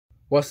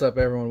What's up,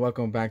 everyone?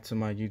 Welcome back to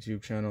my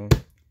YouTube channel.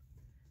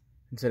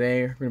 And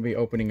today we're going to be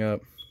opening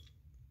up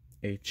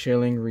a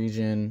Chilling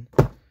Region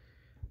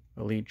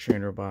Elite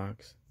Trainer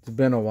box. It's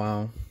been a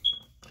while.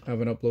 I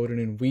haven't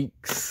uploaded in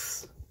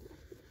weeks.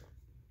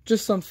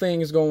 Just some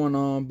things going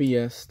on,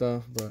 BS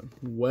stuff, but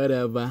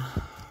whatever.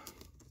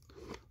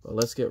 But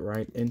let's get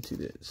right into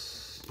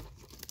this.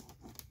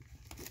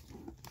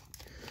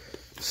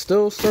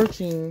 Still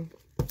searching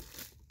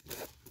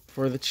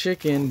for the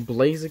chicken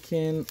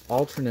Blaziken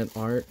alternate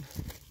art.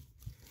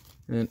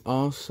 And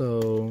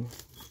also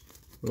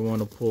we want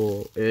to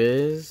pull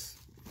is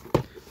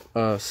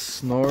a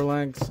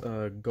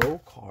Snorlax Go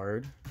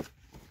card.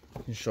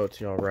 I can show it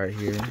to y'all right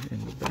here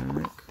in the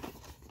back.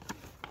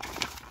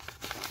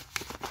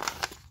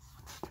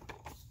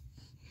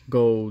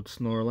 Gold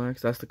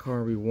Snorlax. That's the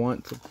card we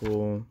want to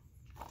pull.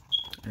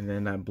 And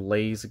then that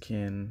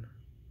Blaziken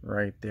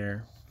right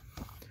there.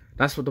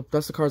 That's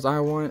the cards I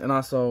want. And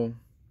also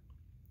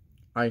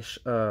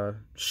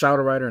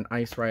Shadow Rider and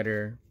Ice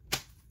Rider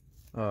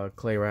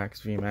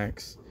Clayrax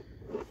VMAX.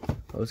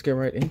 Let's get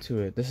right into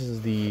it. This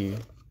is the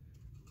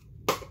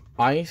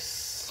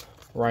Ice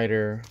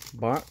Rider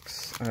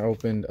box. I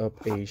opened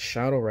up a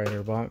Shadow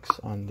Rider box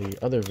on the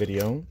other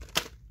video.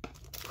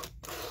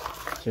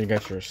 So you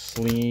got your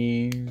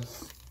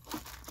sleeves.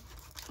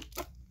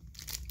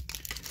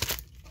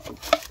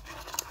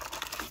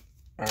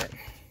 Alright.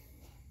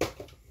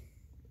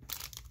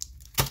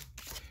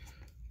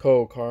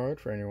 Code card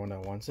for anyone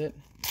that wants it.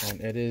 And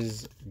it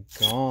is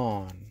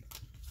gone.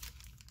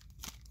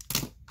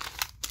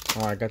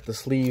 Alright, got the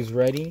sleeves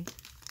ready.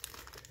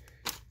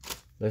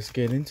 Let's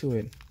get into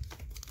it.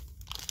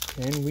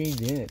 Can we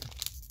get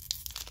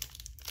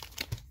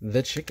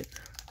the chicken?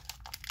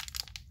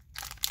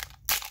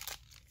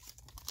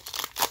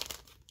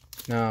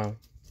 Now,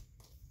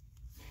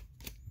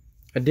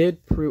 I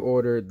did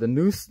pre-order the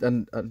new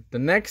the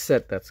next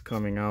set that's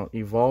coming out,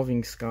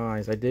 Evolving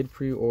Skies. I did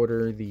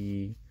pre-order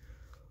the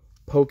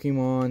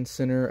Pokemon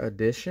Center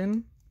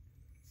Edition.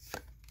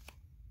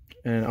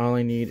 And all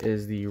I need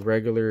is the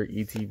regular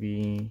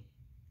ETB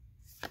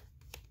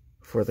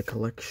for the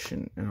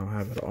collection, and I'll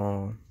have it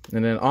all.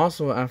 And then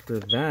also after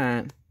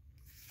that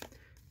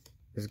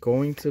is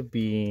going to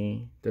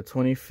be the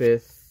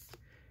 25th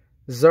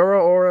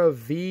Zeraora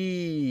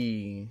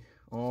V.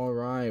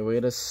 Alright, way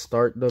to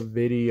start the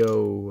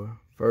video.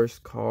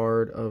 First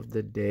card of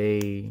the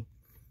day.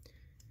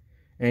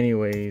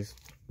 Anyways.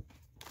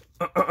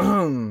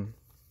 What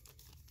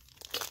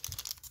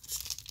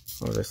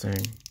was I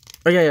saying?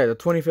 Oh yeah, the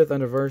 25th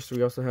anniversary.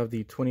 We also have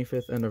the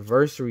 25th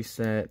anniversary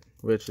set,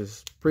 which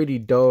is pretty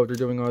dope. They're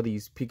doing all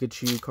these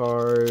Pikachu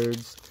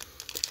cards.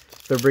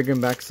 They're bringing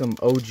back some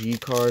OG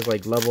cards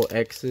like Level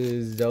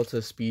X's,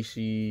 Delta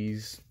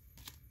Species.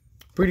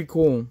 Pretty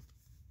cool.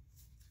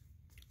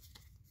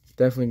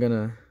 Definitely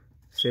gonna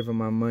save up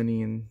my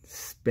money and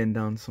spend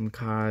on some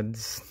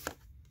cards.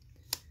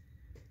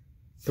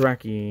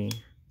 Thracky,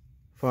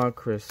 Fog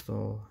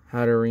Crystal,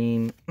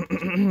 Hatterene,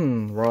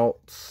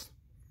 Ralts,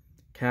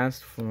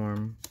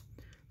 Castform,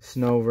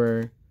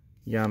 Snover,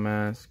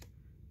 Yamask,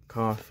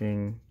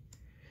 Coughing,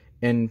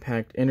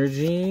 Impact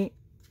Energy.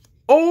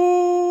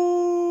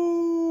 Oh,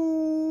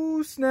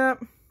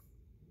 snap.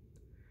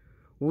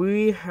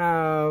 We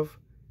have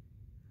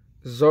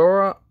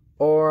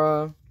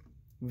Zeraora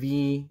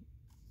V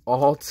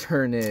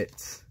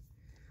alternate.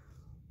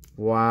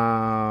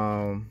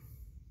 Wow.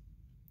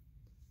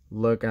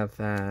 Look at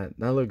that.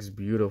 That looks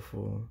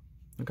beautiful.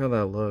 Look how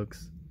that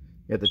looks.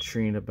 You got the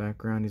tree in the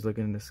background. He's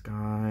looking in the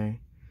sky.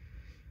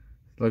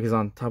 Look, he's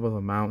on top of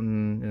a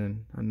mountain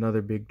and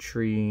another big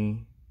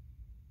tree.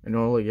 And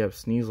oh, look, you have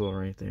Sneasel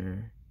right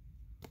there.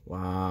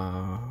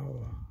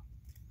 Wow.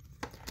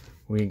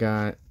 We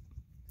got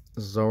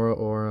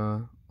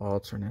Zeraora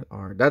alternate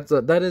art.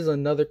 That is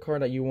another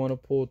card that you want to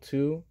pull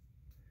too.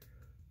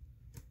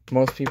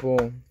 Most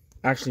people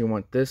actually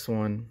want this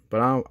one, but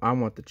I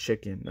want the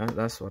chicken.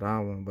 That's what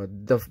I want.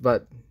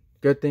 But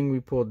good thing we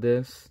pulled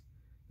this.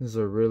 This is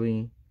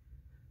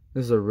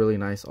a really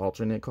nice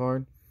alternate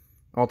card.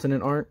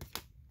 Alternate art.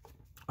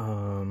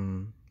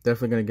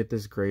 Definitely gonna get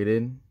this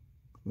graded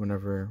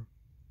whenever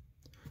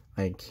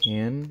I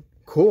can.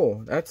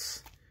 Cool.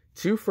 That's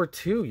 2 for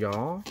 2,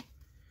 y'all.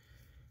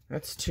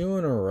 That's 2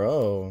 in a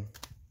row.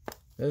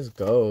 Let's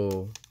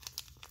go.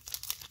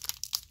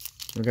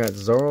 We got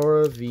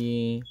Zeraora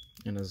V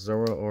and a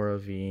Zeraora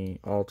V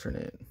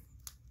alternate.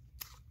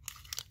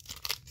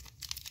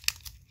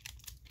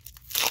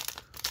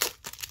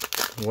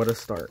 What a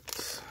start.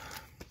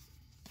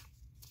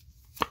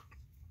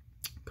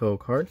 Code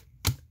card.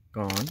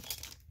 Gone.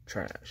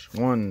 Trash.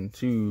 1,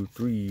 2,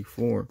 3,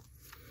 4.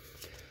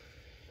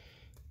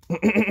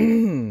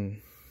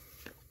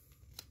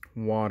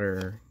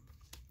 Water.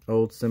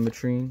 Old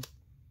Symmetry.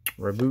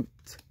 Reboot.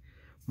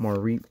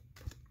 Mareep.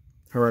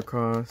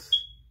 Heracross.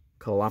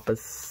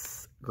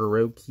 Clobbopus.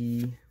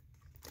 Grookey.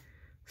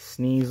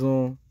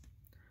 Sneasel.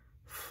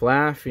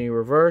 Flaffy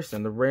reverse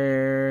and the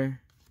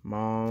rare.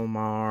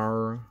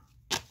 Malmar.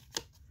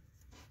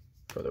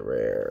 for the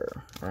rare.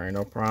 Alright,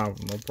 no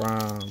problem, no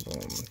problem.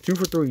 2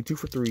 for 3, 2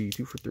 for 3,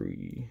 2 for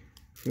 3.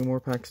 A few more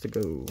packs to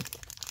go.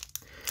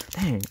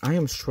 Dang, I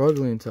am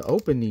struggling to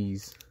open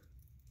these.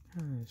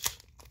 Gosh.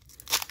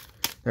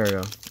 There we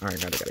go.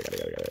 Alright, got it.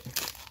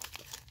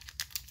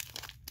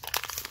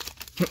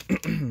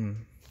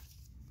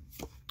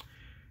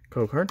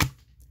 Code card.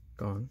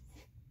 Gone.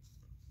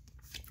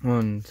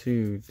 1,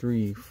 2,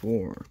 3,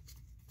 4.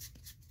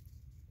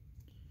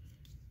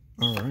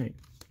 Alright.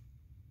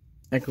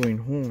 Echoing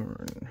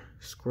Horn.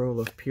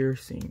 Scroll of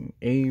Piercing.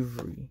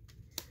 Avery.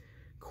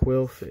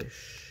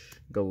 Quillfish.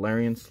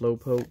 Galarian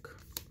Slowpoke.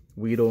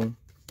 Weedle.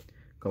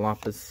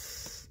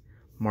 Galapagos.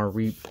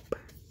 Mareep.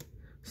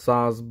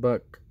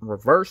 Sawsbuck.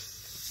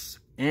 Reverse.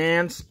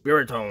 And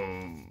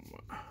Spiritomb.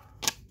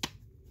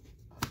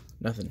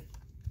 Nothing.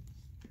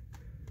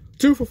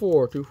 2 for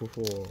 4. 2 for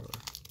 4.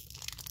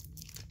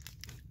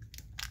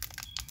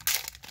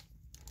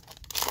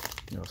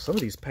 You know, some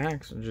of these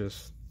packs are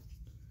just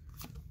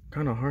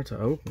kind of hard to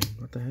open.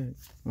 What the heck?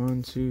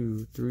 1,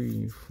 2,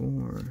 3,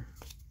 4.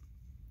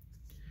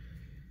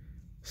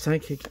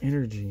 Psychic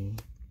Energy.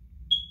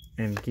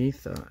 And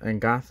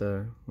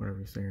Gatha, whatever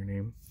you say her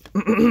name.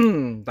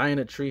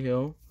 Diana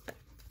Treehill.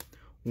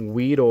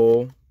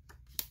 Weedle.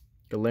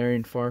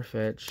 Galarian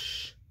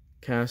Farfetch.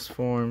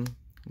 Castform.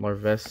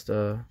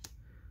 Larvesta.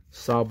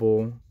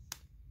 Sobble.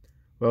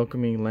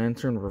 Welcoming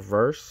Lantern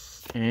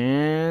Reverse.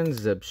 And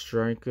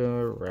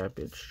Zebstrika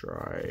Rapid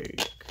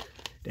Strike.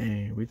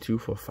 Dang, we 2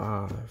 for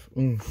 5.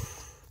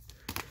 Oof.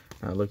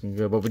 Not looking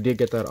good, but we did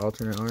get that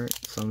alternate art.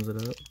 Sums it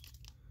up.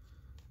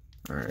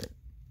 Alright.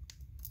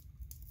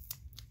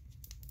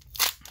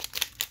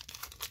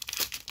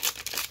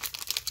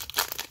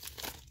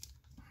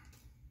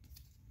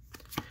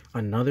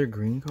 Another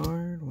green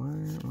card?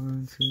 What?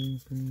 1, 2,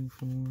 3,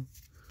 4.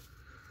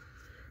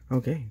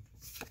 Okay.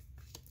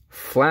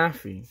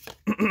 Flaffy.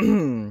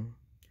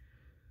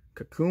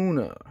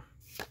 Kakuna.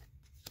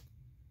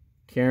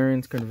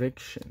 Karen's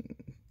Conviction.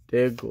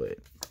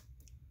 Diglett.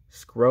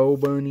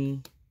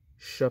 Scrobunny.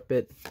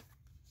 Shuppet.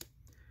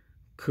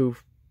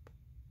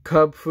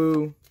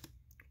 Cubfu.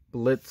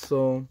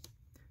 Blitzel.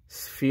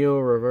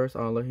 Spheal Reverse.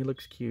 Oh, look, he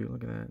looks cute.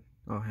 Look at that.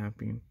 Oh,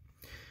 happy.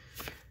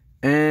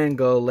 And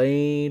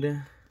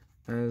Gallade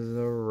as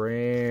a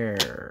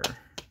rare.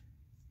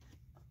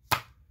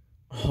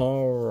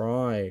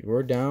 Alright,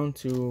 we're down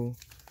to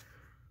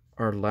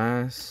our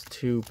last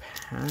 2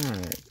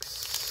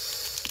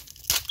 packs.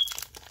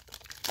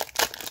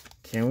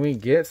 Can we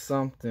get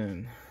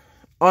something?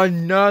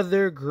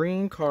 Another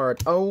green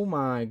card. Oh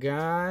my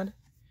god.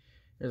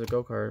 There's a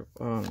go card.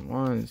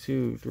 1,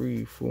 2,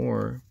 3,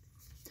 4.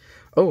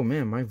 Oh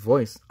man, my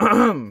voice. I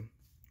don't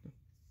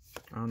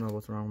know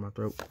what's wrong with my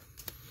throat.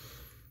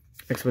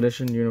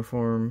 Expedition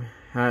Uniform,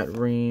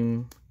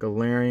 Hatreem,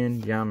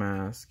 Galarian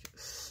Yamask,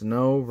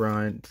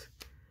 Snorunt,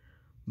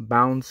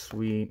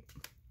 Bounsweet,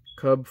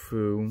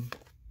 Cubfu,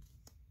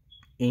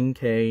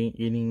 Inkay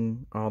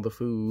eating all the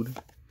food,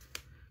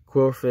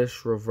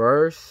 Quillfish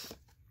Reverse,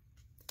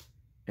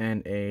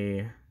 and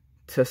a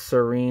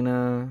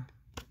Tesserina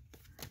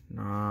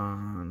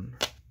non-holo.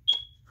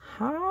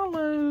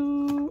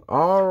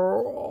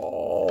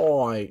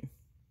 Alright.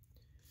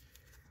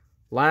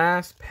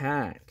 Last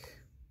pack.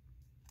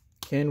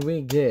 Can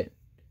we get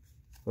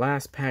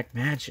last pack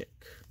magic?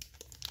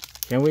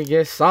 Can we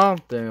get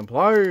something?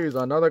 Please,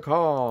 another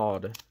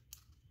card.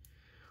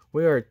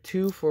 We are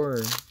 2 for,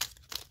 I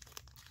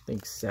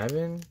think,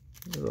 7.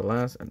 This is the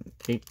last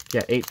 8.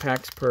 Yeah, 8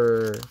 packs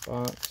per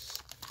box.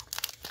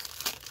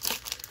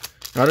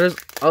 Now there's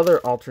other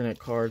alternate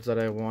cards that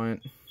I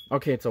want.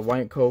 Okay, it's a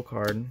white code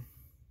card.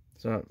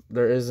 So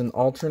there is an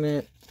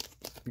alternate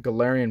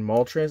Galarian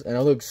Moltres, and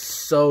it looks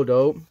so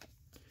dope.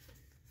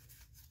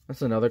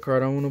 That's another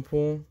card I want to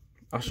pull.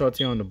 I'll show it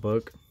to you on the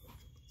book.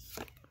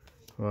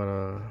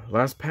 But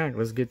last pack,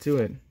 let's get to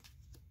it.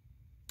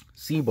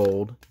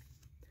 Seabold,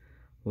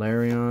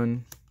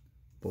 Larion,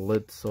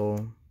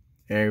 Blitzel,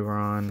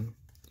 Aeron,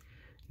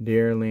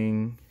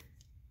 Deerling,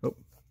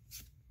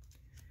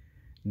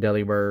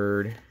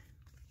 Delibird,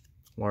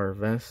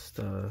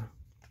 Larvesta,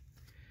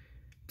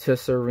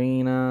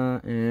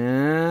 Tesserina,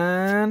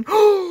 and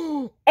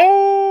oh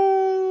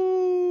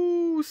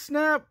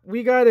snap!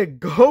 We got a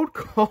gold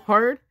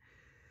card.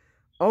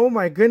 Oh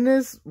my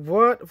goodness,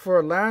 what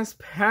for last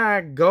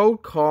pack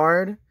gold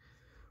card?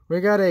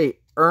 We got a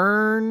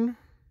Urn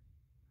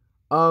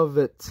of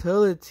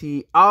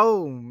Vitality.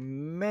 Oh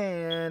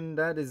man,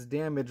 that is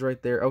damage right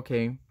there.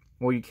 Okay,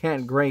 well you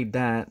can't grade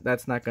that.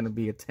 That's not going to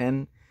be a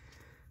 10.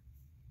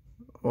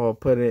 I'll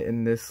put it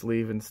in this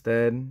sleeve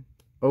instead.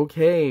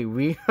 Okay,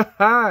 we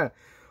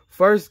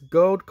first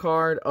gold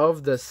card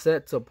of the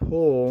set to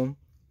pull.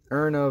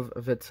 Urn of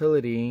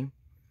Vitality.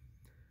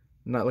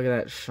 Not look at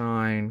that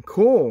shine.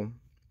 Cool.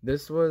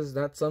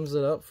 That sums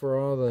it up for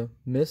all the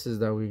misses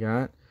that we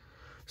got.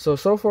 So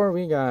far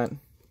we got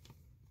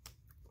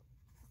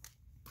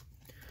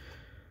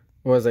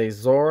was a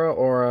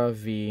Zora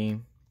V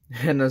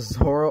and a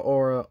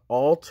Zora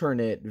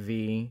alternate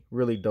V,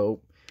 really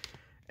dope.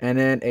 And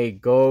then a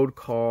gold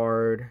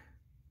card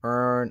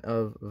Urn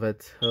of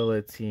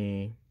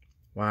Vitality.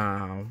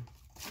 Wow.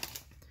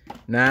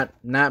 Not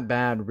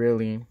bad,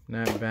 really.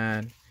 Not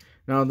bad.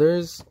 Now,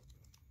 there's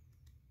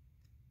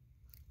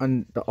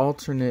the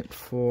alternate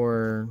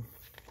for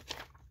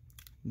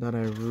that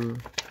I wrote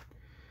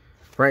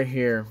right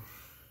here.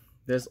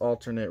 This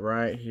alternate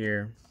right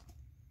here.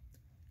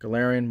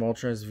 Galarian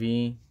Moltres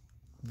V.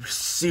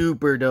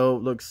 Super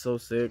dope. Looks so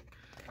sick.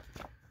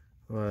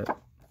 But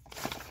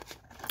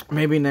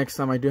maybe next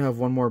time. I do have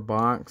one more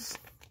box.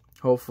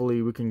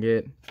 Hopefully we can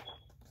get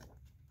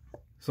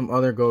some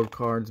other gold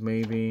cards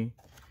maybe.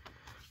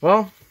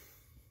 Well,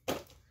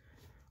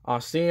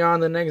 I'll see you on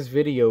the next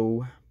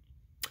video.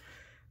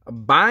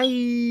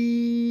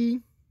 Bye.